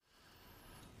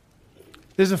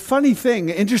There's a funny thing,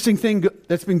 an interesting thing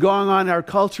that's been going on in our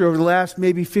culture over the last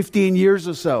maybe 15 years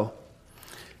or so.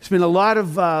 There's been a lot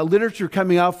of literature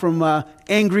coming out from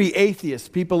angry atheists,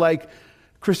 people like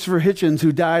Christopher Hitchens,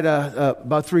 who died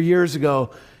about 3 years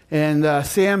ago, and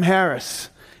Sam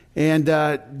Harris, and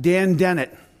Dan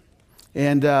Dennett,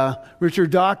 and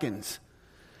Richard Dawkins.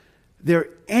 They're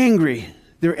angry.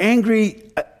 They're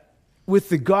angry with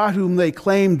the God whom they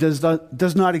claim does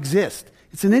not exist.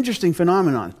 It's an interesting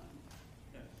phenomenon.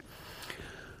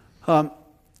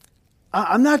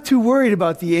 I'm not too worried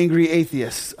about the angry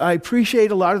atheists. I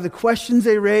appreciate a lot of the questions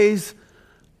they raise.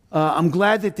 I'm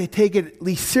glad that they take it at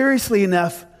least seriously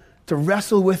enough to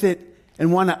wrestle with it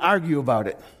and want to argue about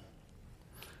it.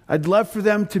 I'd love for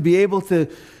them to be able to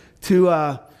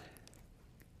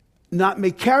not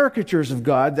make caricatures of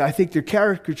God. I think they're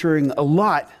caricaturing a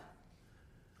lot,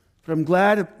 but I'm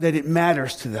glad that it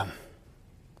matters to them.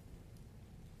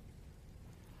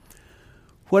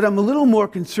 What I'm a little more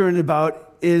concerned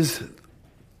about is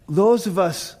those of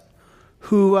us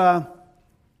who are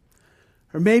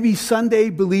maybe Sunday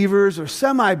believers or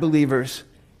semi-believers.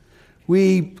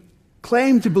 We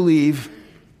claim to believe,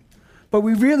 but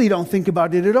we really don't think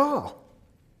about it at all.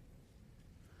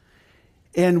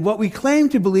 And what we claim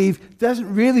to believe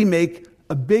doesn't really make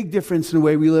a big difference in the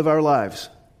way we live our lives.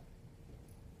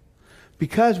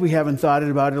 Because we haven't thought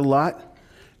about it a lot,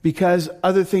 because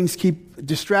other things keep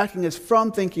distracting us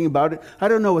from thinking about it. I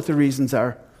don't know what the reasons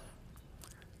are.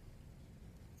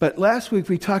 But last week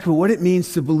we talked about what it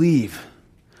means to believe.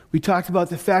 We talked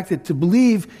about the fact that to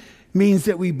believe means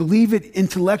that we believe it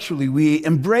intellectually. We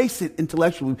embrace it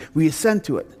intellectually. We assent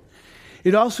to it.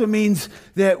 It also means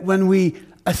that when we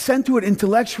assent to it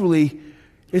intellectually,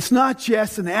 it's not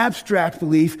just an abstract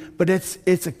belief, but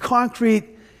it's a concrete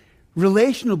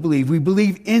relational belief. We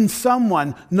believe in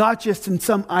someone, not just in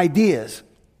some ideas.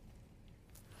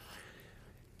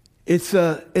 It's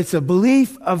a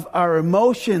belief of our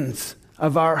emotions,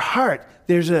 of our heart.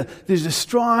 There's a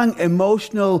strong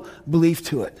emotional belief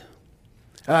to it,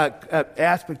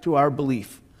 aspect to our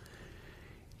belief,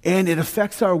 and it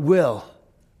affects our will.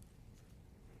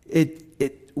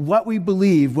 What we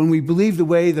believe, when we believe the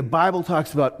way the Bible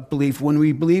talks about belief, when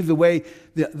we believe the way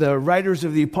the writers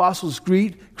of the Apostles'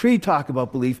 Creed talk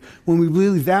about belief, when we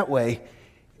believe that way,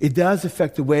 it does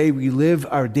affect the way we live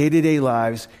our day-to-day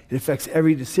lives. It affects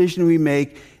every decision we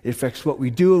make. It affects what we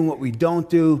do and what we don't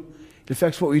do. It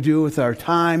affects what we do with our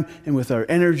time and with our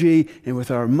energy and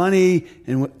with our money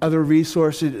and with other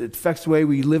resources. It affects the way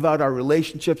we live out our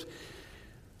relationships.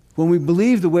 When we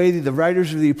believe the way that the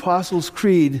writers of the Apostles'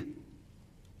 Creed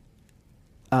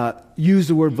use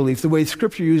the word belief, the way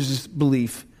Scripture uses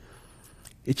belief,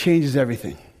 it changes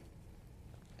everything.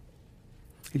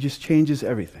 It just changes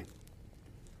everything.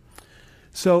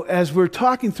 So as we're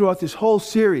talking throughout this whole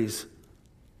series,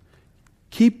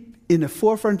 keep in the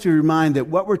forefront of your mind that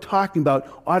what we're talking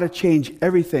about ought to change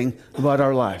everything about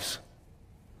our lives.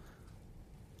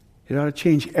 It ought to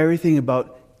change everything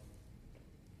about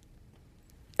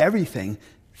everything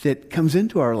that comes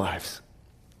into our lives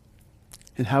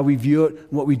and how we view it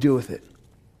and what we do with it.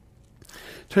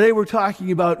 Today we're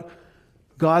talking about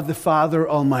God the Father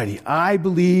Almighty. I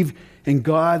believe in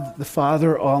God the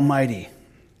Father Almighty.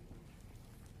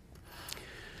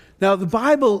 Now, the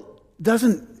Bible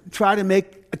doesn't try to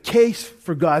make a case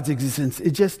for God's existence.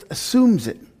 It just assumes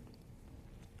it.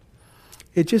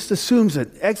 It just assumes it.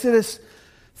 Exodus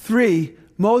 3,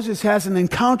 Moses has an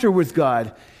encounter with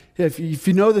God. If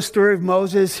you know the story of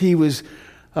Moses, he was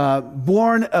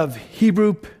born of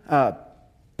Hebrew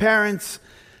parents,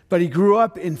 but he grew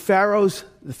up in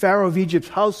the Pharaoh of Egypt's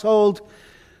household.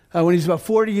 When he's about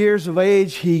 40 years of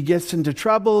age, he gets into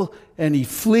trouble and he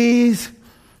flees,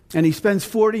 and he spends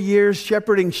 40 years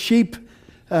shepherding sheep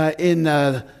in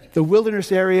the wilderness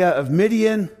area of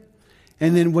Midian.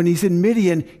 And then when he's in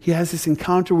Midian, he has this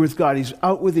encounter with God. He's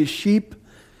out with his sheep,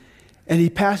 and he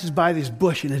passes by this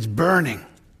bush, and it's burning.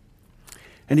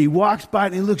 And he walks by it,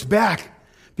 and he looks back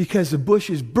because the bush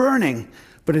is burning,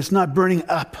 but it's not burning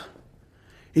up.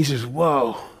 He says,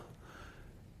 "Whoa,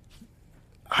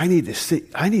 I need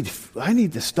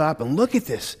to stop and look at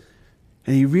this."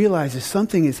 And he realizes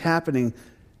something is happening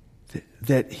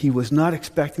that he was not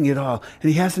expecting at all.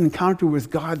 And he has an encounter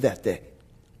with God that day.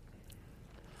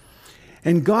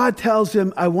 And God tells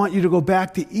him, "I want you to go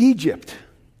back to Egypt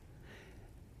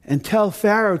and tell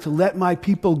Pharaoh to let my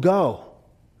people go."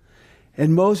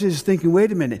 And Moses is thinking,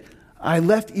 wait a minute, I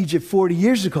left Egypt 40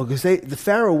 years ago because the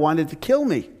Pharaoh wanted to kill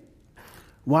me.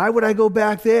 Why would I go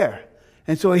back there?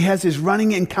 And so he has this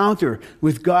running encounter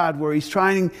with God where he's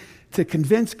trying to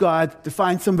convince God to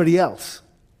find somebody else.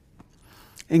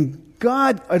 And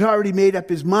God had already made up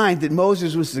his mind that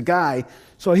Moses was the guy,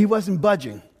 so he wasn't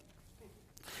budging.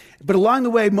 But along the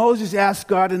way, Moses asked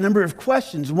God a number of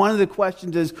questions. One of the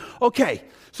questions is, okay,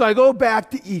 so I go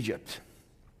back to Egypt.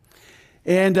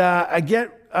 And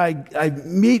I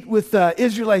meet with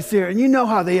Israelites there, and you know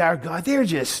how they are, God. They're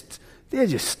just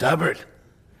stubborn.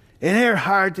 And they're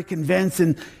hard to convince.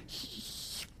 And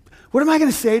what am I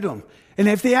going to say to them? And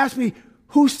if they ask me,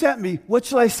 who sent me, what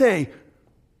shall I say?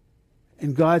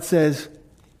 And God says,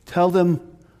 tell them,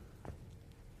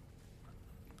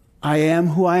 I am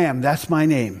who I am. That's my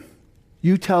name.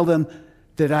 You tell them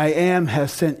that I am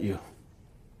has sent you.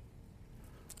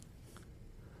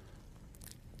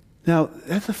 Now,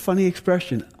 that's a funny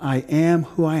expression. I am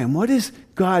who I am. What does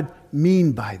God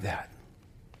mean by that?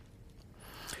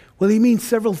 Well, he means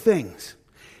several things.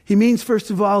 He means,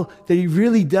 first of all, that he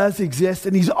really does exist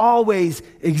and he's always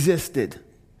existed.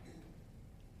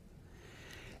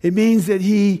 It means that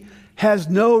he has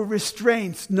no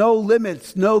restraints, no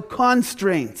limits, no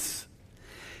constraints.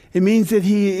 It means that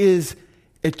he is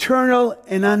eternal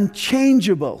and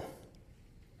unchangeable.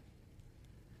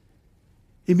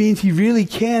 It means he really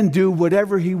can do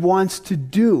whatever he wants to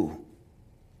do.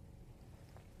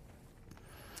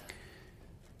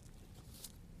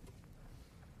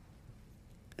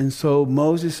 And so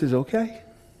Moses says, okay.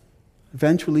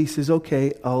 Eventually he says,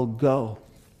 okay, I'll go.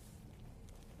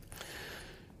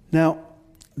 Now,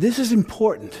 this is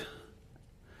important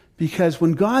because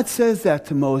when God says that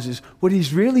to Moses, what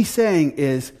he's really saying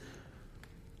is,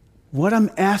 what I'm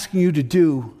asking you to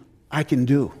do, I can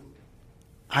do.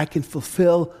 I can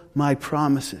fulfill my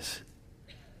promises.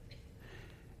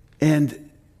 And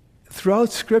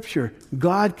throughout Scripture,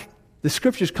 the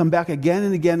Scriptures come back again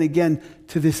and again and again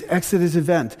to this Exodus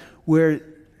event where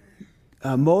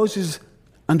Moses,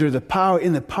 in the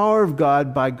power of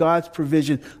God, by God's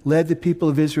provision, led the people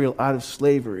of Israel out of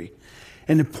slavery.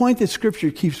 And the point that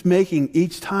Scripture keeps making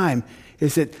each time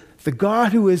is that the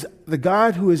God who is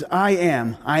I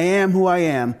am who I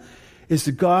am, is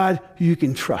the God who you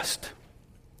can trust.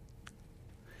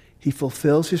 He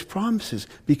fulfills his promises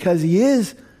because he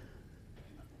is,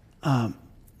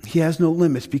 he has no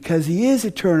limits, because he is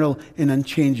eternal and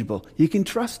unchangeable. You can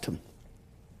trust him.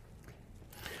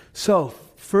 So,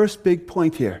 first big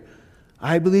point here.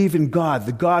 I believe in God,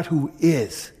 the God who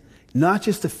is, not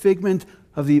just a figment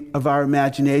of our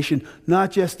imagination,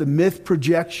 not just a myth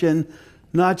projection,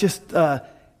 not just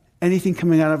anything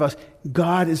coming out of us.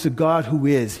 God is a God who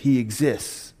is. He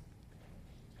exists.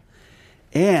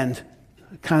 And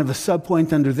kind of a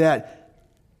subpoint under that,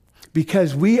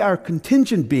 because we are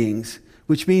contingent beings,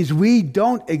 which means we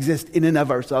don't exist in and of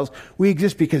ourselves. We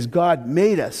exist because God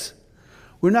made us.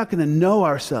 We're not going to know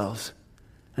ourselves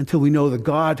until we know the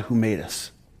God who made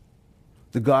us,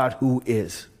 the God who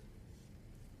is.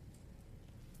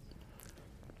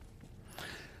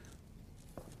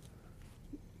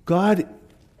 God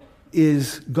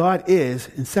is,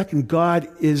 and second, God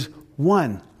is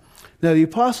one. Now, the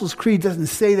Apostles' Creed doesn't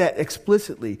say that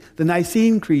explicitly. The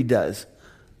Nicene Creed does.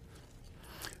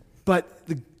 But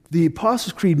the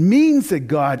Apostles' Creed means that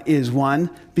God is one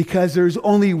because there's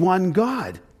only one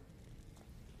God.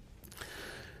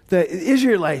 The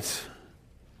Israelites,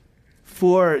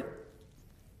 for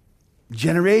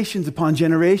generations upon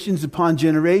generations upon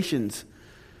generations,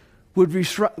 would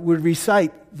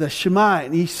recite the Shema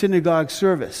in each synagogue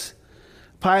service.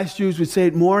 Pious Jews would say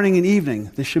it morning and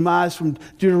evening. The Shema is from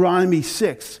Deuteronomy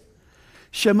 6.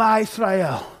 Shema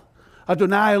Israel,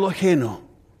 Adonai Eloheinu,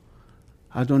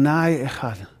 Adonai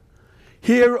Echad.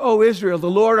 Hear, O Israel, the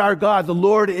Lord our God, the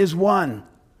Lord is one.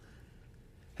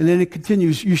 And then it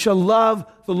continues, you shall love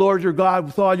the Lord your God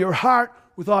with all your heart,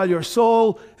 with all your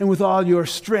soul, and with all your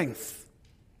strength.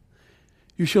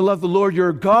 You shall love the Lord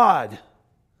your God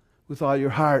with all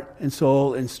your heart and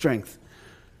soul and strength.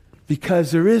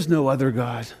 Because there is no other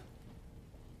God.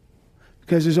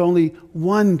 Because there's only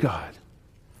one God.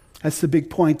 That's the big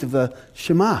point of the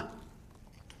Shema.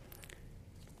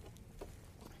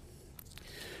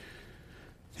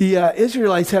 The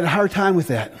Israelites had a hard time with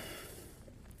that.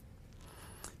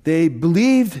 They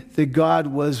believed that God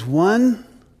was one,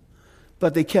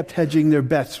 but they kept hedging their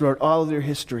bets throughout all of their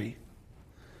history.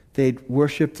 They'd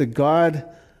worship the God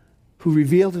who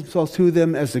revealed himself to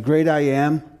them as the great I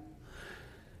am,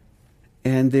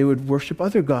 and they would worship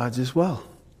other gods as well.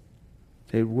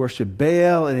 They would worship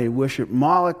Baal, and they would worship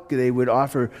Moloch. They would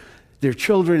offer their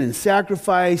children in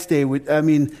sacrifice. They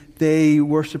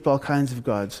worshiped all kinds of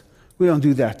gods. We don't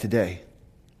do that today.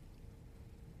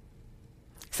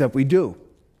 Except we do.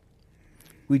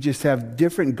 We just have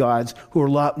different gods who are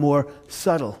a lot more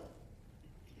subtle.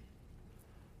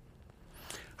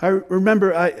 I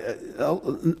remember, a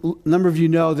number of you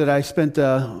know that I spent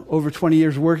over 20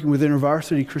 years working with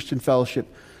InterVarsity Christian Fellowship.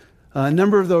 A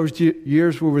number of those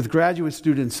years were with graduate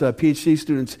students, PhD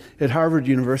students at Harvard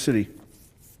University.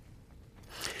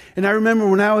 And I remember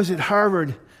when I was at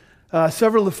Harvard,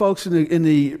 several of the folks in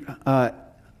the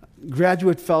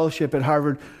graduate fellowship at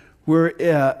Harvard were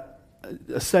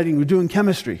doing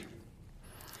chemistry.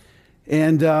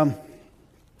 And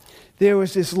there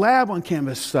was this lab on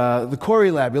campus, the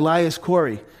Corey lab, Elias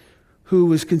Corey, who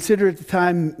was considered at the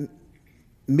time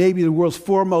maybe the world's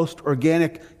foremost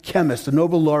organic chemist, a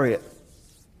Nobel laureate.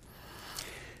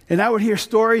 And I would hear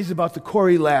stories about the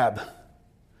Corey lab.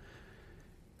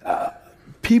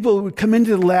 People would come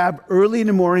into the lab early in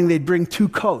the morning, they'd bring 2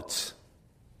 coats.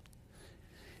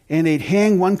 And they'd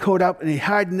hang one coat up and they'd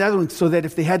hide another one so that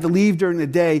if they had to leave during the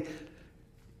day,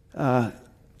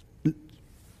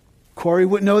 Corey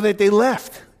wouldn't know that they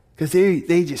left because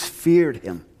they just feared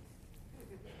him.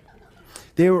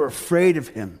 They were afraid of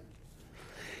him.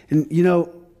 And,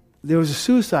 there was a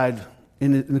suicide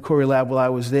in the Corey lab while I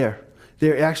was there.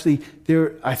 I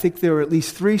think there were at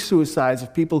least 3 suicides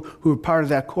of people who were part of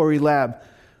that Corey lab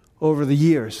over the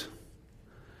years.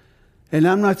 And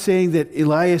I'm not saying that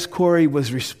Elias Corey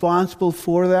was responsible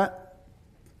for that,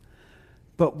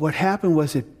 but what happened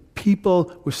was that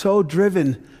people were so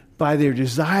driven by their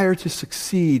desire to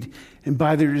succeed and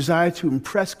by their desire to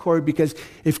impress Corey, because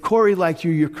if Corey liked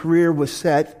you, your career was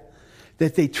set,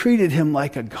 that they treated him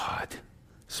like a god.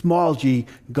 Small g,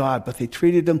 God, but they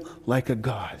treated him like a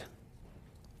god.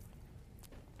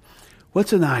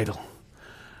 What's an idol?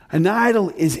 An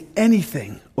idol is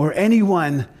anything or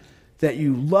anyone that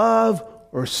you love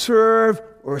or serve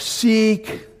or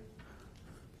seek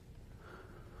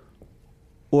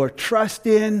or trust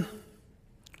in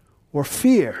or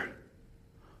fear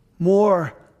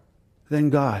more than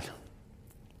God.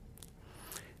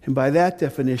 And by that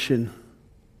definition,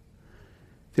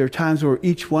 there are times where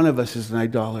each one of us is an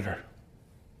idolater.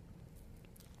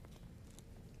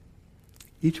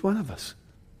 Each one of us.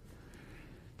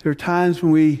 There are times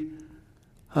when we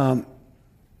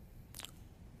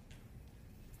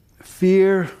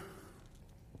fear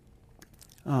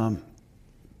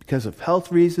because of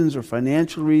health reasons or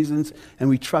financial reasons, and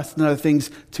we trust in other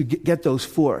things to get those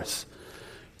for us.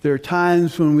 There are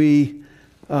times when we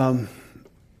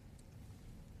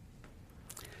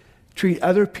treat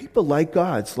other people like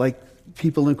gods, like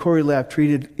people in Corey Lab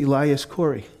treated Elias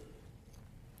Corey.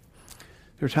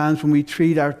 There are times when we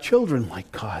treat our children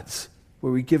like gods,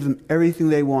 where we give them everything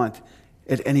they want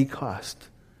at any cost.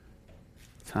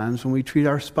 Times when we treat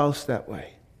our spouse that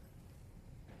way.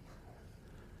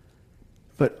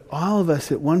 But all of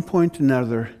us at one point or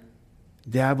another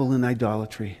dabble in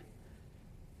idolatry.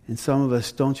 And some of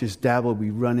us don't just dabble, we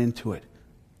run into it.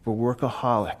 We're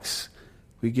workaholics.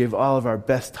 We give all of our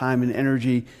best time and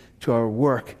energy to our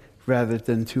work rather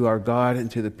than to our God and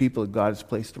to the people that God has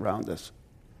placed around us.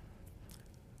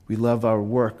 We love our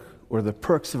work or the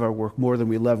perks of our work more than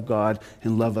we love God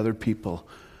and love other people.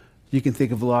 You can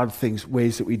think of a lot of things,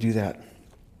 ways that we do that.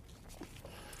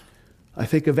 I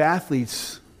think of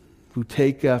athletes who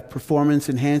take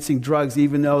performance-enhancing drugs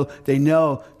even though they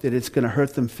know that it's going to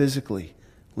hurt them physically.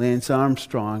 Lance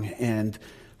Armstrong and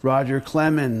Roger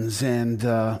Clemens and,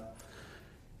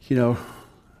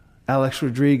 Alex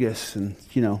Rodriguez and,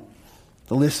 the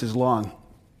list is long.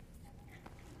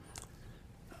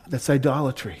 That's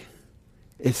idolatry.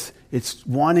 It's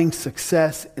wanting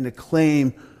success and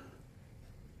acclaim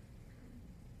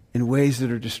in ways that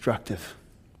are destructive.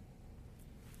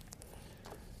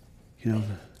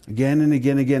 Again and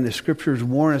again, the scriptures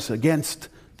warn us against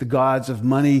the gods of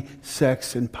money,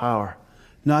 sex, and power.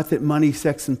 Not that money,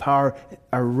 sex, and power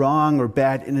are wrong or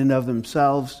bad in and of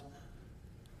themselves,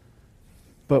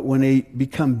 but when they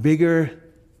become bigger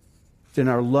than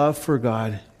our love for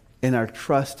God and our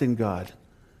trust in God,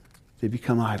 they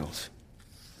become idols.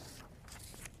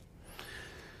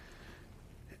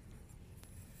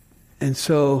 And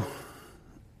so,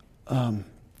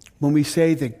 when we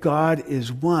say that God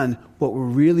is one, what we're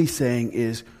really saying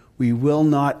is we will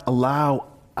not allow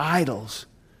idols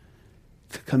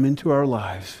to come into our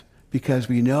lives because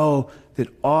we know that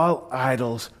all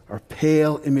idols are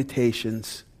pale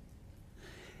imitations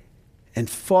and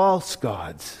false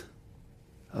gods.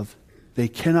 They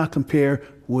cannot compare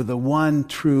with the one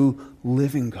true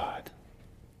living God.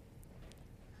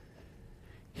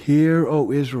 Hear,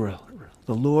 O Israel,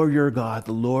 the Lord your God,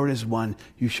 the Lord is one.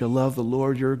 You shall love the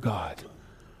Lord your God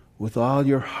with all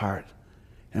your heart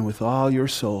and with all your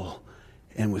soul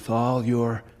and with all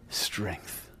your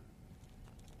strength.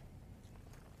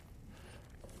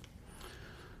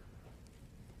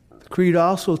 The Creed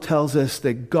also tells us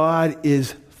that God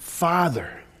is Father.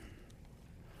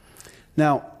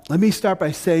 Now, let me start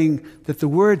by saying that the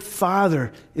word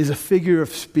Father is a figure of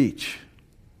speech.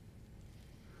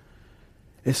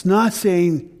 It's not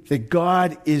saying that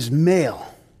God is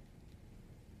male.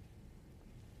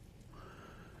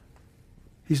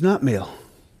 He's not male.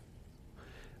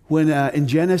 When in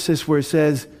Genesis where it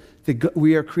says that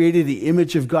we are created in the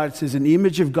image of God, it says in the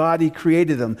image of God he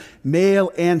created them.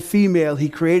 Male and female he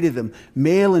created them.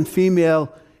 Male and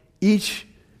female each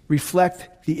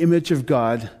reflect the image of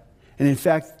God. And in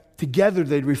fact, together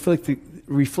they reflect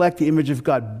the image of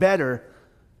God better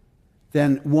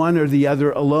than one or the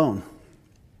other alone.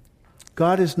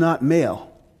 God is not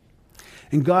male.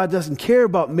 And God doesn't care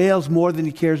about males more than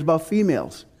he cares about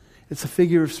females. It's a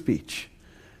figure of speech.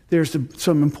 There's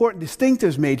some important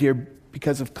distinctives made here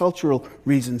because of cultural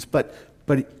reasons, but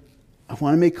I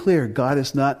want to make clear, God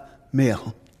is not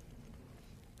male.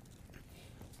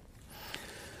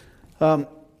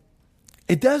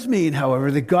 It does mean,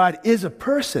 however, that God is a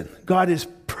person. God is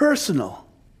personal.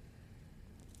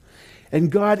 And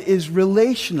God is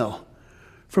relational.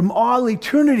 From all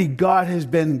eternity, God has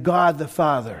been God the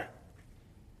Father.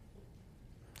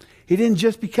 He didn't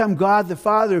just become God the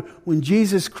Father when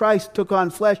Jesus Christ took on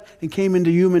flesh and came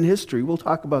into human history. We'll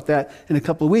talk about that in a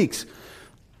couple of weeks.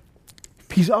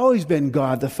 He's always been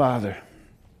God the Father.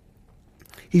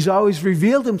 He's always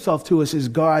revealed himself to us as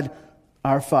God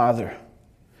our Father.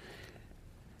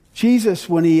 Jesus,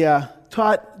 when he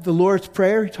taught the Lord's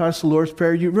Prayer, he taught us the Lord's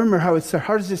Prayer. You remember how it starts?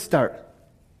 How does it start?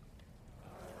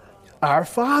 Our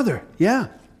Father, yeah.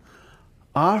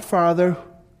 Our Father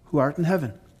who art in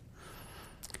heaven.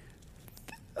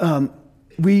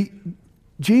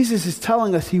 Jesus is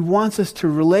telling us he wants us to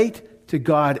relate to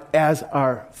God as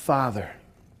our Father.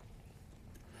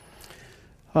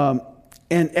 And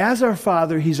as our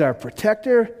Father, he's our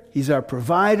protector, he's our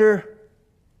provider.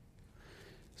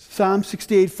 Psalm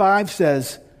 68:5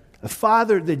 says, "A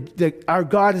father, our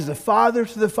God is a father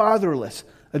to the fatherless,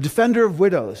 a defender of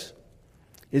widows,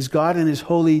 is God in his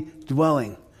holy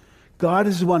dwelling." God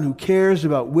is the one who cares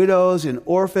about widows and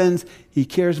orphans. He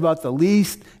cares about the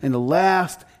least and the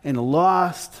last and the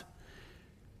lost.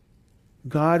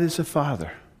 God is a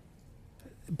father.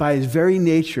 By his very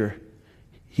nature,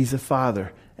 he's a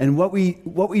father. And what we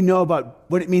know about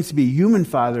what it means to be a human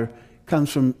father comes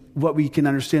from what we can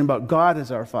understand about God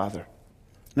as our Father,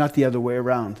 not the other way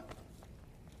around.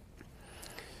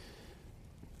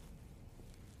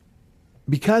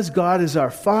 Because God is our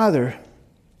Father,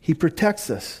 he protects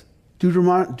us.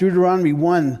 Deuteronomy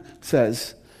 1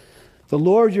 says,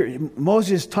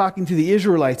 Moses is talking to the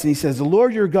Israelites, and he says, "The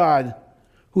Lord your God,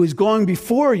 who is going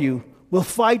before you, will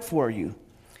fight for you,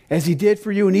 as he did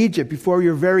for you in Egypt before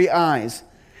your very eyes,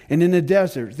 and in the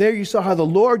desert. There you saw how the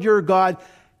Lord your God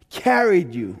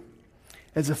carried you,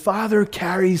 as a father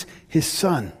carries his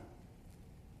son,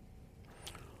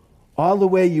 all the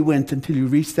way you went until you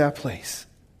reached that place."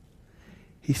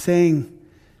 He's saying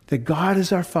that God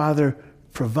is our Father,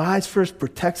 provides for us,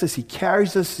 protects us, he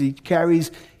carries us, he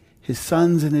carries his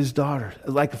sons and his daughters.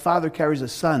 Like a father carries a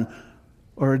son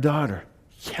or a daughter,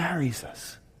 he carries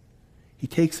us. He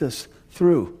takes us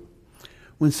through.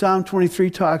 When Psalm 23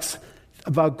 talks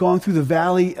about going through the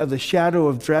valley of the shadow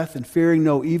of death and fearing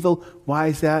no evil, why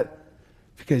is that?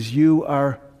 Because you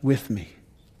are with me.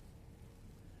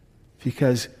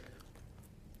 Because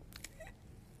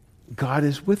God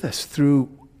is with us through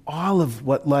all of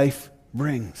what life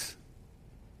brings.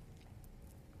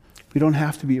 We don't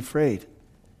have to be afraid,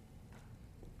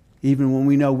 even when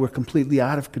we know we're completely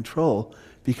out of control,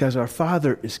 because our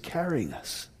Father is carrying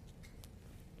us.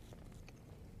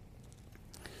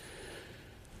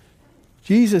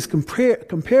 Jesus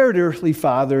compared earthly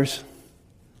fathers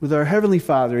with our Heavenly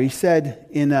Father. He said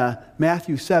in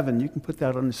Matthew 7, you can put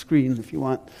that on the screen if you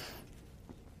want,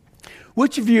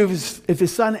 "Which of you, if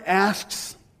his son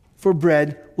asks for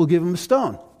bread, will give him a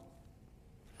stone?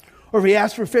 Or if he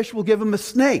asks for fish, will give him a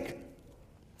snake?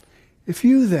 If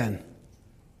you then,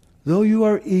 though you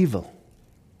are evil,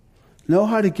 know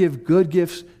how to give good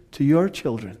gifts to your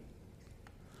children,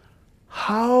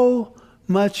 how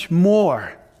much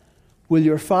more will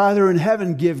your Father in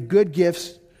heaven give good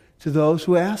gifts to those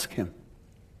who ask him?"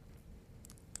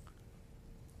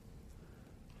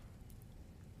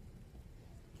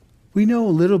 We know a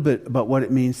little bit about what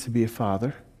it means to be a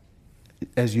father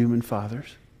as human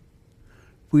fathers.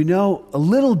 We know a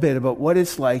little bit about what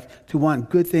it's like to want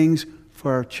good things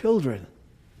for our children.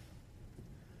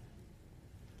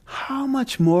 How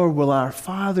much more will our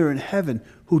Father in heaven,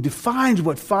 who defines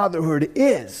what fatherhood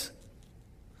is,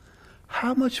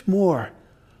 how much more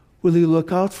Will he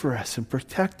look out for us and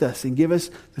protect us and give us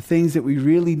the things that we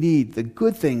really need, the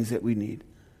good things that we need?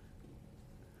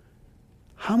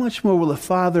 How much more will a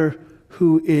Father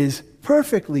who is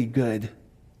perfectly good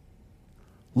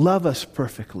love us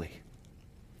perfectly?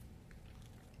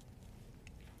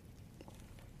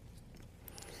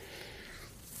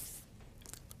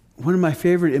 One of my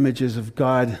favorite images of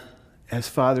God as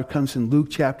Father comes in Luke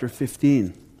chapter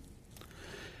 15.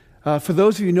 For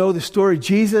those of you who know the story,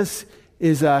 Jesus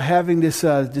is having this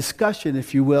discussion,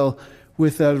 if you will,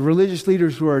 with religious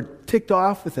leaders who are ticked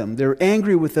off with him. They're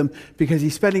angry with him because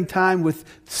he's spending time with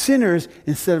sinners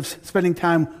instead of spending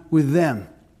time with them.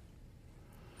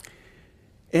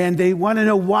 And they want to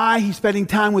know why he's spending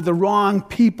time with the wrong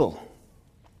people.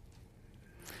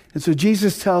 And so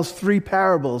Jesus tells 3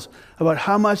 parables about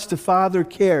how much the Father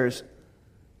cares,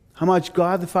 how much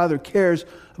God the Father cares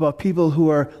about people who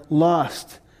are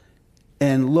lost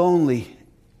and lonely.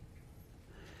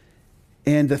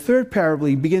 And the 3rd parable,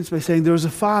 he begins by saying there was a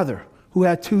father who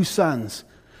had 2 sons.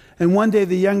 And one day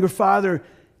the younger father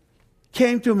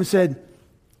came to him and said,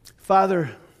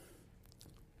 "Father,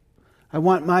 I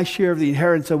want my share of the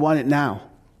inheritance. I want it now."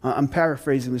 I'm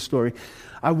paraphrasing the story.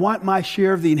 "I want my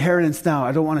share of the inheritance now.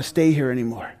 I don't want to stay here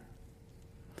anymore."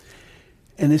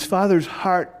 And his father's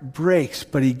heart breaks,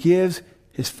 but he gives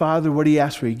his father what he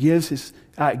asked for. He gives his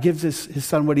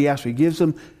son what he asked for. He gives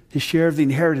him his share of the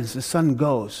inheritance. The son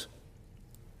goes.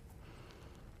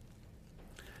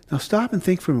 Now stop and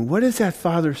think for a minute. What is that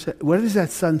father? What is that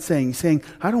son saying? He's saying,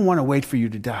 "I don't want to wait for you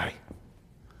to die.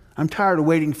 I'm tired of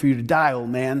waiting for you to die, old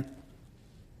man.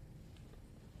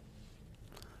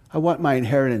 I want my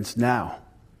inheritance now.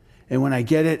 And when I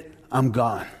get it, I'm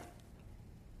gone."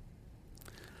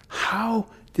 How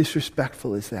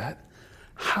disrespectful is that?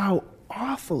 How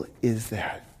awful is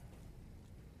that?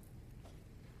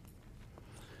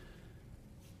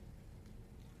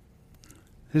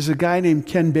 There's a guy named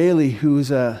Ken Bailey who's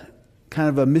a kind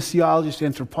of a missiologist,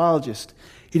 anthropologist.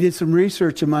 He did some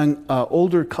research among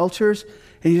older cultures,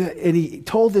 and he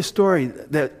told this story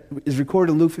that is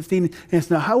recorded in Luke 15. And it's,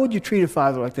 "Now, how would you treat a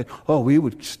father like that?" "Oh, we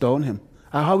would stone him."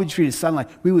 "How would you treat a son like?"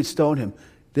 "We would stone him."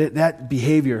 That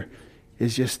behavior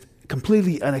is just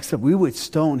completely unacceptable. We would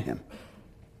stone him.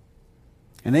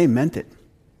 And they meant it.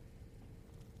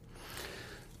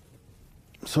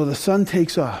 So the son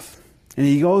takes off. And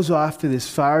he goes off to this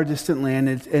far distant land,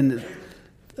 and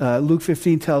Luke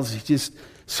 15 tells us he just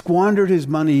squandered his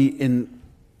money in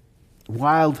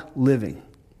wild living.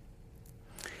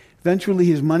 Eventually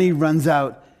his money runs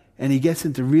out, and he gets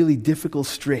into really difficult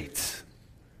straits.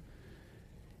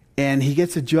 And he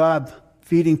gets a job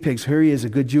feeding pigs. Here he is, a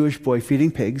good Jewish boy feeding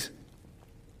pigs.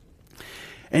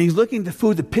 And he's looking at the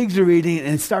food the pigs are eating,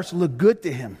 and it starts to look good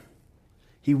to him.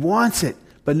 He wants it,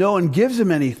 but no one gives him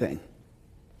anything.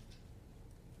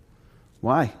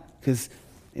 Why? Because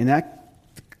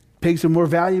pigs are more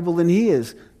valuable than he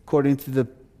is, according to the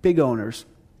pig owners.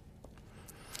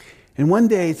 And one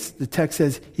day, the text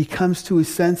says, he comes to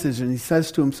his senses and he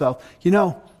says to himself, "You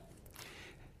know,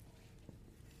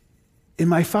 in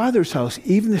my Father's house,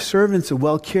 even the servants are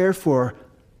well cared for,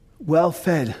 well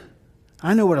fed.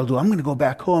 I know what I'll do. I'm going to go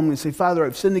back home and say, 'Father,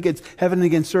 I've sinned against heaven and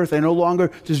against earth. I no longer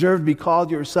deserve to be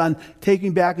called your son. Take me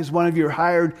back as one of your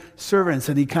hired servants.'"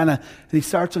 And he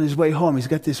starts on his way home. He's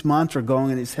got this mantra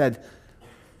going in his head.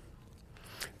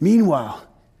 Meanwhile,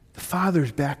 the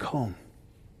father's back home.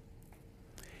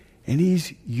 And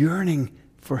he's yearning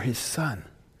for his son.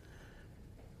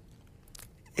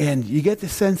 And you get the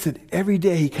sense that every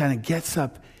day he kind of gets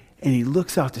up and he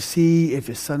looks out to see if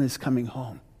his son is coming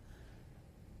home.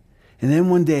 And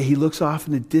then one day he looks off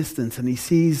in the distance and he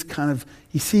sees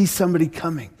somebody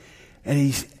coming. And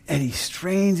he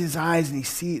strains his eyes and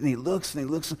he looks.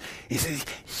 He says,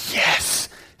 "Yes,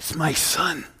 it's my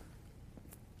son.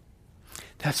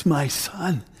 That's my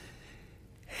son."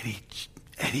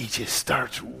 And he just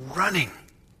starts running.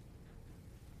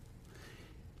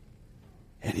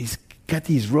 And he's got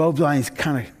these robes on. He's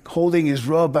kind of holding his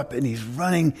robe up and he's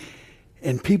running.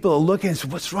 And people are looking and say,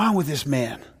 "What's wrong with this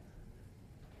man?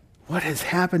 What has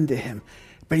happened to him?"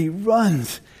 But he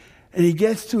runs and he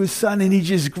gets to his son and he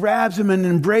just grabs him and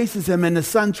embraces him. And the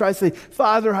son tries to say,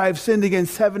 "Father, I have sinned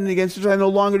against heaven and against you. I no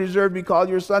longer deserve to be called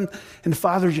your son." And the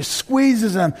father just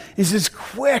squeezes him. He says,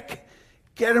 "Quick,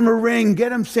 get him a ring,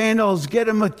 get him sandals, get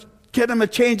him a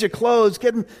change of clothes,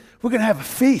 we're going to have a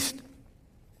feast."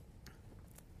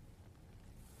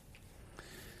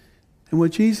 And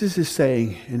what Jesus is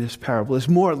saying in this parable is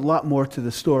a lot more to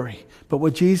the story. But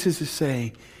what Jesus is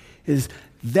saying is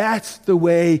that's the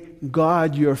way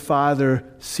God your Father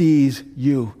sees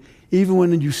you. Even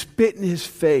when you spit in his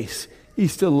face, he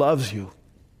still loves you.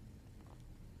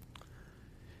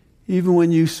 Even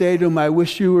when you say to him, I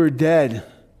wish you were dead,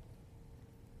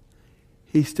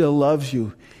 he still loves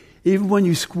you. Even when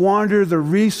you squander the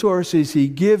resources he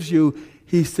gives you,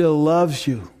 he still loves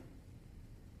you.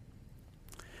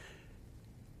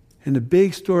 And the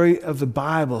big story of the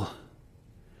Bible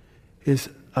is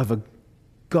of a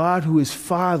God who is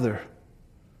Father,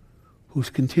 who's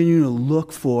continuing to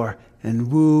look for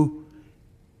and woo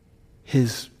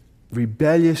his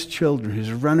rebellious children,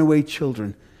 his runaway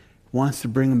children, wants to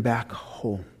bring them back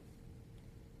home.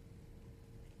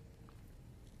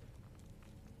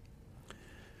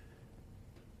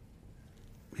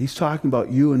 He's talking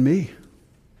about you and me.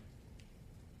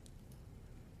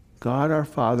 God our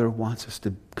Father wants us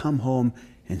to come home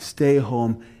and stay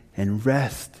home and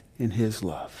rest in his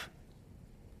love.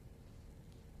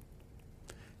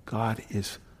 God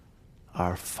is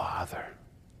our Father.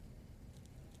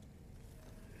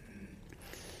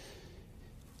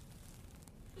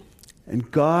 And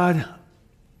God,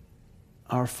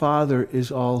 our Father,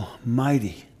 is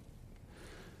almighty.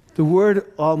 The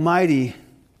word almighty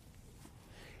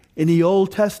in the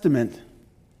Old Testament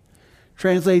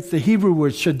translates the Hebrew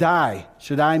word Shaddai.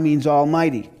 Shaddai means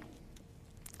almighty.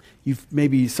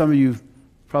 Maybe some of you,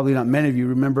 probably not many of you,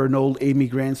 remember an old Amy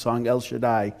Grant song, El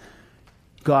Shaddai,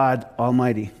 God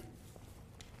Almighty.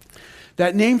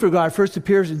 That name for God first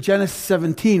appears in Genesis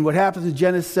 17. What happens in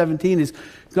Genesis 17 is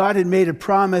God had made a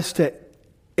promise to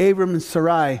Abram and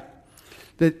Sarai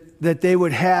that they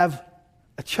would have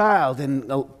a child.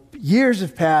 And years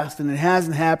have passed and it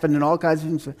hasn't happened, and all kinds of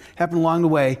things have happened along the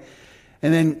way.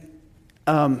 And then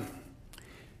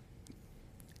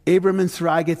Abram and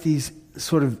Sarai get these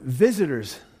sort of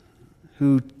visitors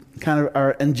who kind of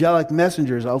are angelic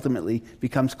messengers, ultimately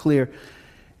becomes clear.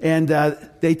 And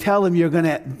they tell him, you're going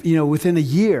to, within a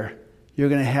year, you're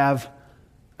going to have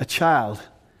a child.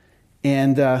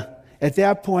 And at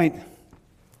that point,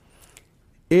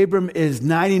 Abram is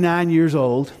 99 years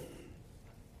old.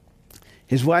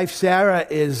 His wife Sarah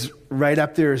is right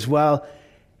up there as well.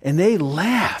 And they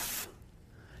laugh.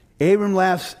 Abram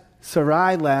laughs,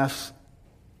 Sarai laughs.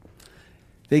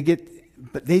 They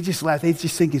just laugh. They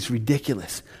just think it's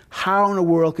ridiculous. How in the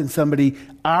world can somebody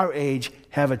our age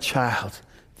have a child?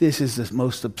 This is the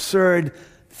most absurd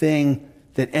thing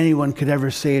that anyone could ever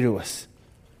say to us.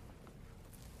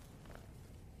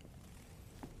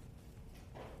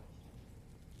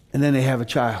 And then they have a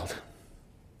child.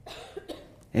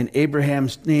 And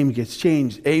Abraham's name gets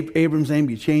changed. Abram's name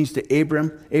gets changed to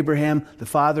Abraham, the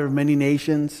father of many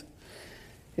nations.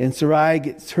 And Sarai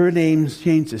gets her name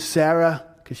changed to Sarah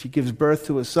because she gives birth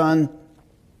to a son.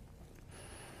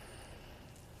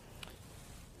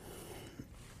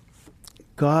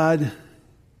 God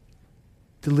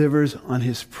delivers on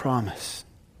his promise.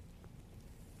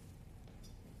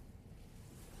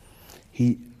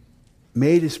 He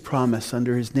made his promise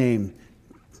under his name,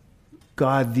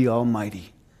 God the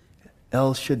Almighty,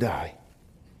 El Shaddai.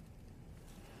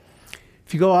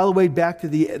 If you go all the way back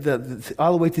to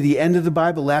all the way to the end of the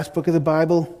Bible, last book of the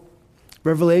Bible,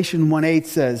 Revelation 1:8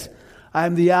 says, I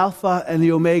am the Alpha and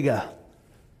the Omega,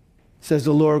 says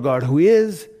the Lord God, who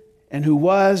is and who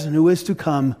was and who is to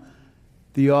come,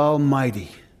 the Almighty.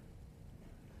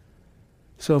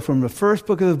 So from the first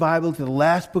book of the Bible to the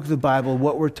last book of the Bible,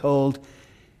 what we're told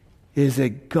is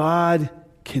that God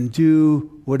can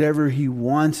do whatever he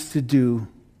wants to do.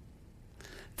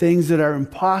 Things that are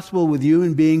impossible with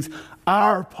human beings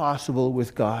are possible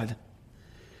with God.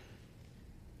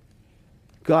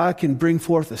 God can bring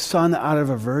forth a son out of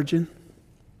a virgin.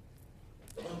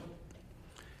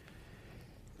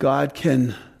 God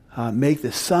can make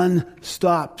the sun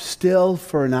stop still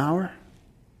for an hour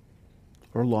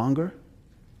or longer.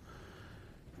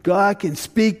 God can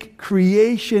speak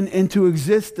creation into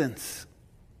existence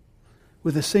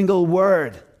with a single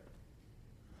word.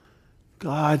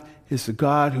 God is the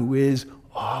God who is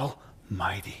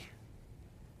almighty.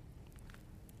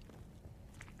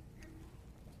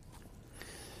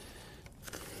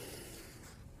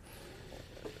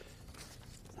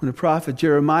 When the prophet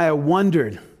Jeremiah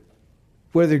wondered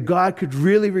whether God could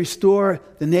really restore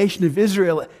the nation of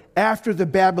Israel after the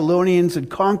Babylonians had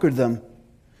conquered them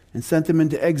and sent them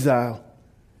into exile,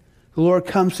 the Lord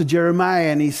comes to Jeremiah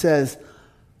and he says,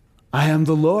 I am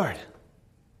the Lord.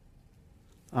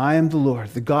 I am the Lord,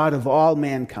 the God of all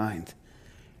mankind.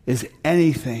 Is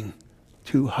anything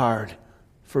too hard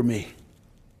for me?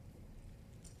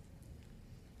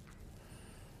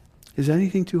 Is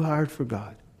anything too hard for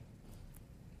God?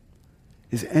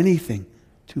 Is anything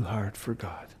too hard for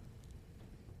God?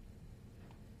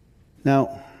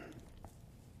 Now,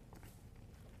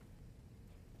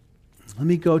 let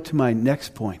me go to my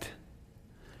next point.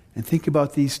 And think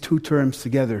about these two terms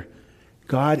together.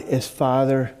 God as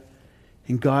Father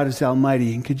and God as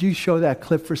Almighty. And could you show that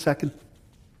clip for a second?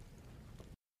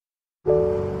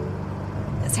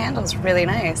 This handle's really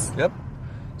nice. Yep.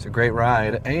 It's a great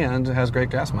ride and it has great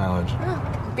gas mileage.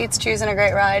 Oh, beats choosing a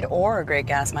great ride or a great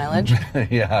gas mileage.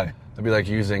 Yeah, it'd be like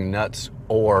using nuts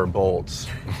or bolts.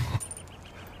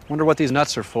 Wonder what these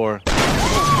nuts are for.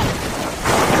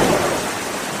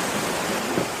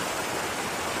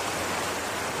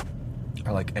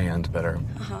 I like and better.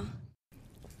 Uh-huh.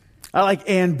 I like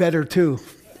and better too.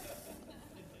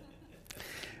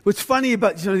 What's funny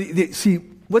about, see,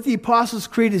 what the Apostles'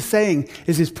 Creed is saying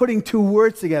is it's putting two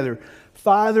words together.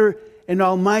 Father and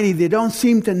Almighty, they don't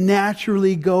seem to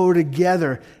naturally go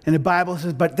together. And the Bible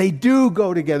says, but they do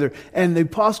go together. And the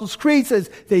Apostles' Creed says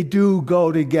they do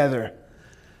go together.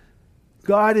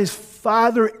 God is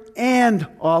Father and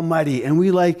Almighty, and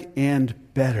we like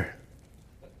and better.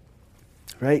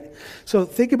 Right? So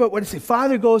think about what it says.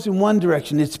 Father goes in one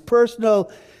direction. It's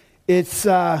personal. It's,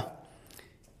 and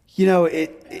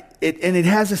it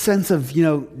has a sense of,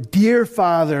 dear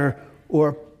Father,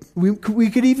 or we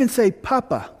could even say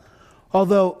Papa.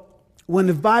 Although when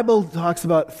the Bible talks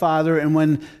about Father and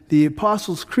when the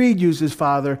Apostles' Creed uses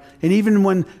Father, and even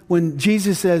when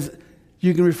Jesus says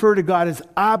you can refer to God as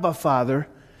Abba Father,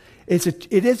 it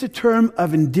is a term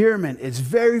of endearment. It's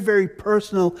very, very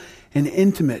personal and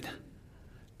intimate.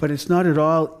 But it's not at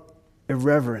all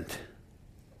irreverent.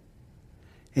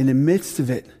 In the midst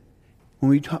of it, when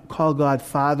we call God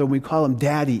Father, when we call Him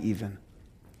Daddy even,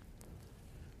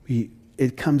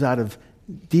 it comes out of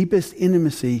deepest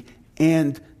intimacy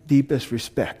and deepest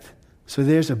respect. So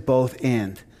there's a both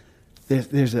and.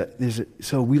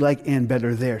 So we like and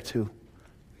better there too.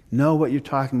 Know what you're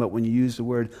talking about when you use the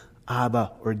word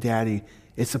Abba or Daddy.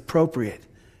 It's appropriate,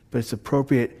 but it's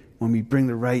appropriate when we bring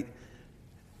the right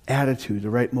attitude, the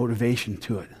right motivation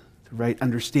to it, the right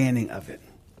understanding of it.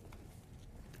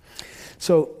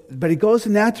 So, but it goes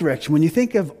in that direction. When you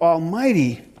think of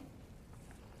Almighty,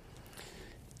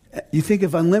 you think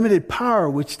of unlimited power,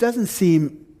 which doesn't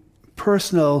seem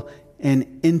personal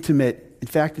and intimate. In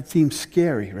fact, it seems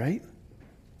scary, right?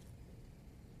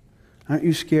 Aren't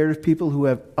you scared of people who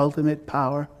have ultimate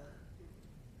power?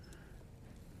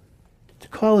 To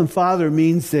call Him Father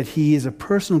means that He is a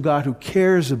personal God who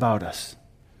cares about us.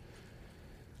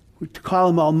 To call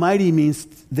Him Almighty means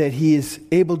that He is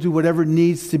able to do whatever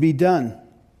needs to be done.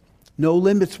 No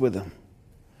limits with Him.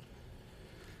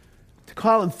 To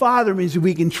call Him Father means that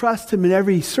we can trust Him in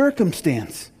every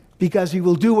circumstance because He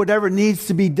will do whatever needs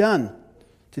to be done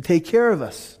to take care of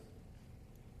us.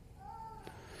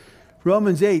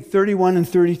 Romans 8:31 and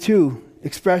 32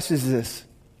 expresses this.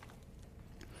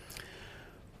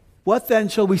 What then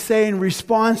shall we say in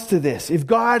response to this? If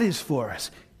God is for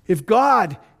us, if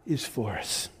God is for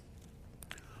us,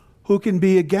 who can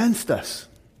be against us?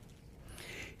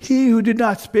 He who did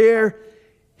not spare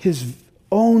His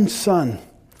own Son,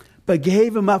 but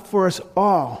gave Him up for us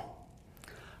all,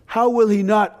 how will He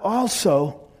not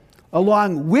also,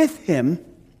 along with Him,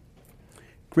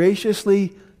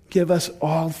 graciously give us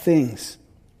all things?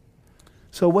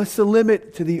 So what's the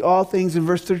limit to the all things in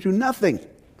verse 32? Nothing.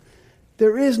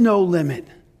 There is no limit.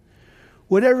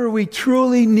 Whatever we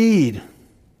truly need,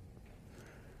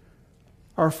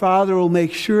 our Father will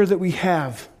make sure that we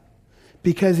have,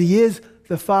 because He is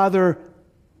the Father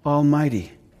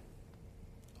Almighty.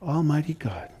 Almighty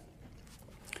God.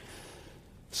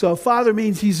 So Father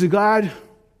means He's the God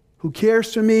who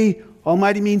cares for me.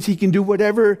 Almighty means He can do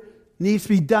whatever needs to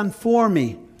be done for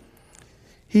me.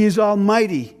 He is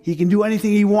Almighty. He can do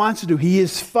anything He wants to do. He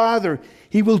is Father.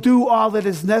 He will do all that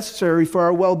is necessary for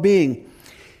our well-being.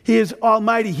 He is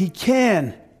Almighty. He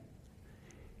can.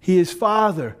 He is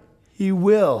Father. He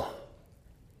will.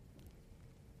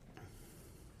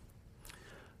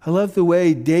 I love the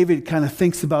way David kind of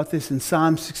thinks about this in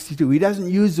Psalm 62. He doesn't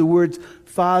use the words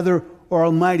Father or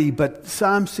Almighty, but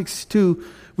Psalm 62,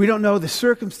 we don't know the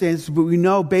circumstances, but we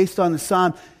know based on the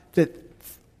Psalm that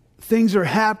things are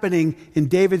happening in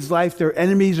David's life. There are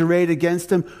enemies arrayed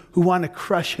against him who want to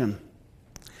crush him.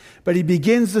 But he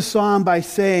begins the psalm by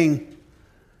saying,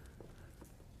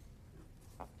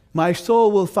 my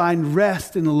soul will find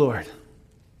rest in the Lord.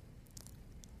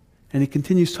 And he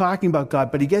continues talking about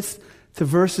God, but he gets to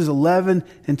verses 11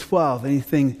 and 12,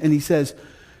 and he says,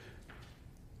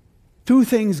 two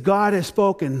things God has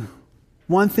spoken,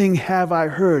 one thing have I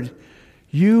heard.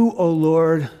 You, O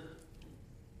Lord,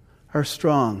 are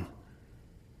strong.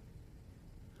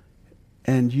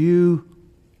 And you,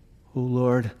 O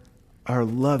Lord, are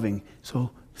loving.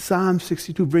 So Psalm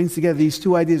 62 brings together these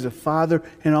two ideas of Father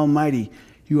and Almighty.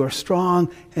 You are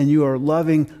strong and you are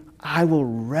loving. I will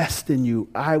rest in you.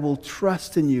 I will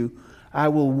trust in you. I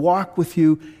will walk with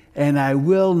you, and I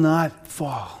will not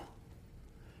fall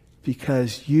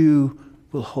because you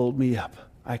will hold me up.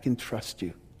 I can trust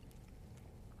you.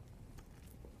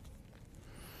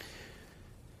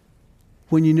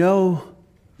 When you know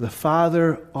the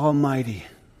Father Almighty,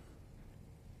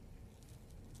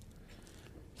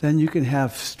 then you can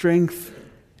have strength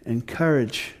and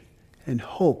courage and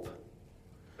hope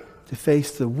to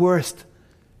face the worst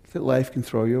that life can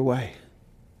throw your way.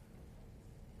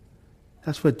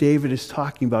 That's what David is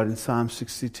talking about in Psalm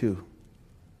 62.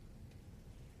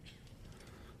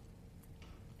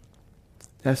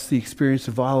 That's the experience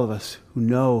of all of us who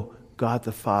know God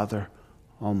the Father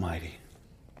Almighty.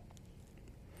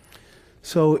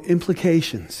 So,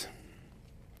 implications.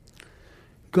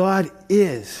 God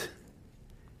is.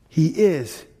 He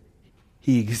is.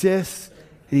 He exists,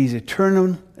 and He's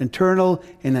eternal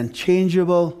and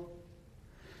unchangeable.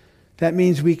 That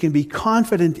means we can be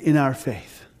confident in our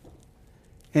faith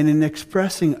and in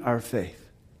expressing our faith.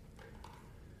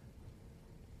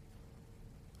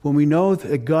 When we know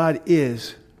that God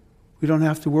is, we don't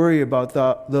have to worry about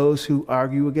those who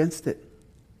argue against it.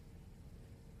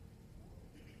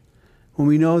 When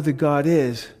we know that God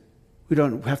is, we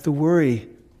don't have to worry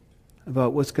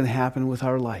about what's going to happen with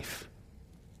our life.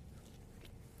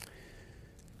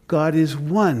 God is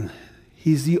one.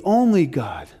 He's the only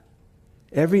God.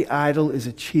 Every idol is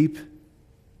a cheap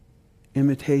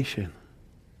imitation.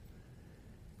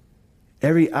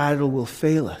 Every idol will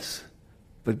fail us.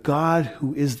 But God,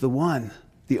 who is the one,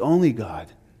 the only God,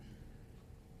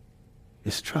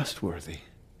 is trustworthy.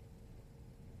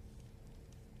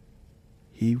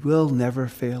 He will never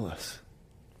fail us.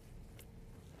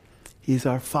 He's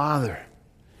our Father.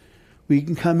 We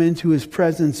can come into His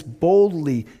presence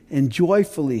boldly and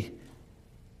joyfully.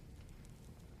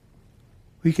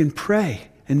 We can pray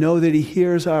and know that He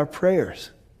hears our prayers.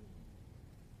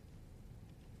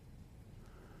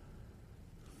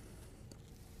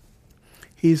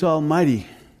 He's almighty.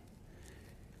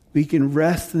 We can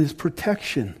rest in His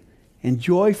protection and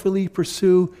joyfully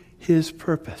pursue His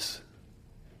purpose.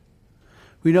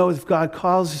 We know if God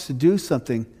calls us to do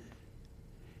something,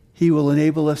 He will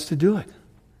enable us to do it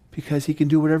because He can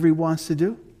do whatever He wants to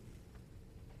do,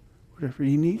 whatever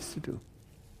He needs to do.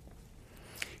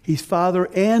 He's Father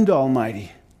and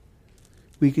Almighty.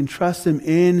 We can trust Him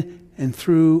in and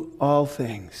through all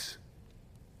things.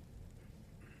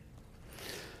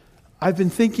 I've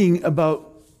been thinking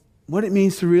about what it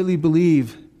means to really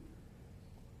believe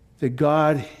that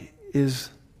God is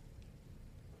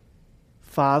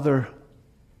Father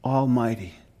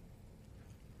Almighty.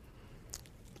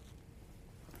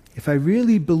 If I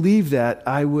really believed that,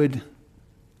 I would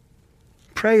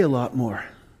pray a lot more.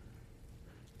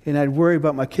 And I'd worry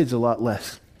about my kids a lot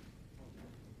less.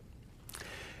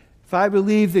 If I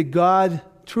believed that God,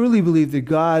 truly believed that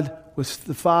God was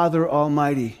the Father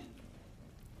Almighty,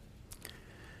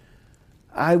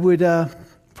 I would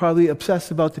probably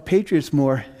obsess about the Patriots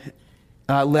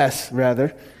less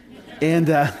rather, and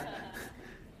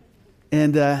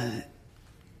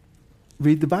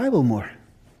read the Bible more.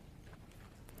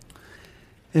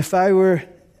 If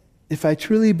I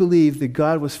truly believed that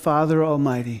God was Father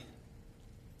Almighty,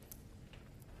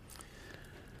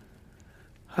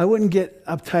 I wouldn't get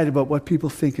uptight about what people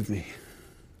think of me.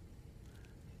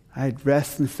 I'd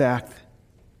rest in the fact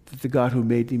that the God who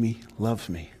made me loves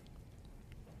me.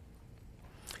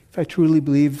 If I truly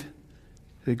believed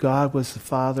that God was the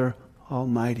Father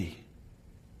Almighty,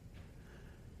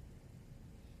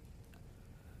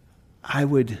 I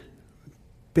would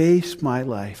base my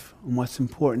life on what's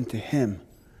important to Him,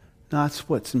 not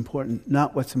what's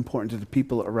important to the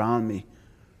people around me.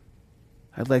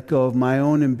 I'd let go of my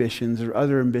own ambitions or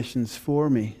other ambitions for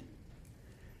me.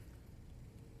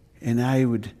 And I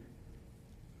would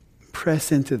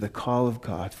press into the call of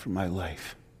God for my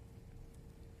life.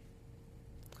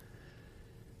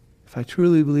 If I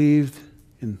truly believed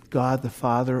in God the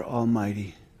Father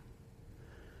Almighty,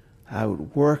 I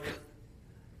would work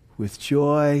with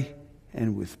joy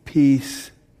and with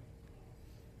peace,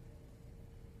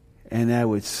 and I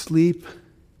would sleep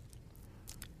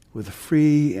with a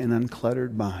free and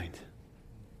uncluttered mind.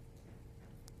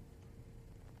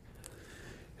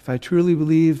 If I truly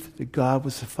believed that God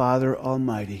was the Father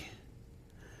Almighty,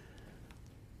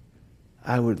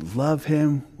 I would love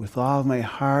Him with all of my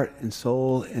heart and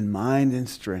soul and mind and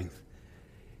strength.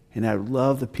 And I would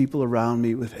love the people around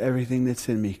me with everything that's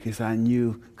in me because I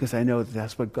know that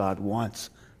that's what God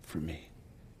wants for me.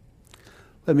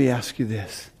 Let me ask you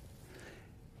this.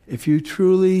 If you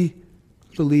truly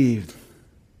believed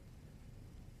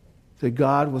that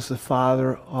God was the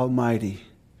Father Almighty,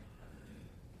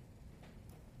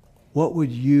 what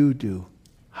would you do?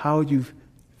 How would you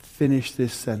finish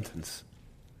this sentence?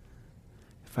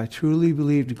 If I truly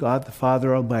believed God the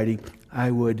Father Almighty,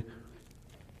 I would.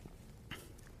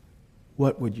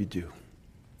 What would you do?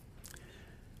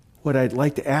 What I'd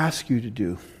like to ask you to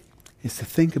do is to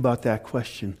think about that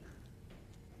question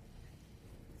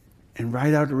and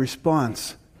write out a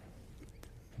response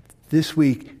this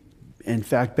week. In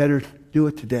fact, better do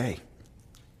it today.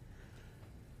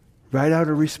 Write out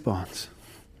a response.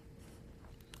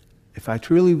 If I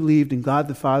truly believed in God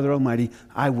the Father Almighty,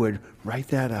 I would. Write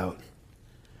that out.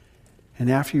 And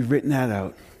after you've written that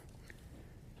out,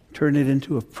 turn it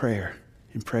into a prayer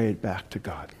and pray it back to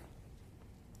God.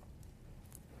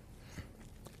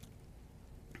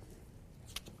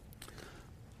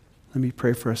 Let me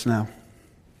pray for us now.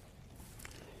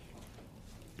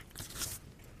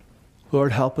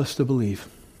 Lord, help us to believe.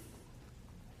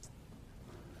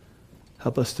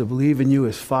 Help us to believe in you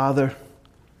as Father.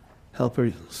 Help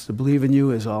us to believe in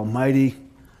you as Almighty.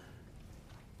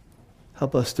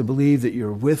 Help us to believe that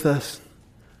you're with us.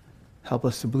 Help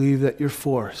us to believe that you're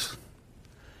for us.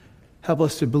 Help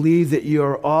us to believe that you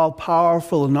are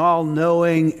all-powerful and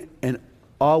all-knowing and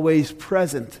always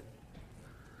present,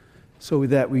 so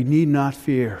that we need not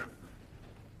fear.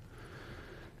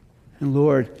 And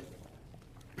Lord,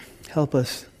 help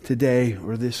us today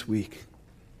or this week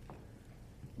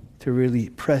to really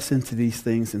press into these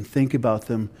things and think about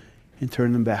them and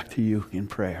turn them back to you in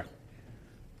prayer.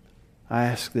 I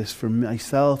ask this for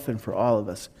myself and for all of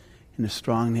us in the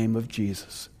strong name of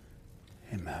Jesus.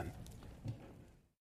 Amen.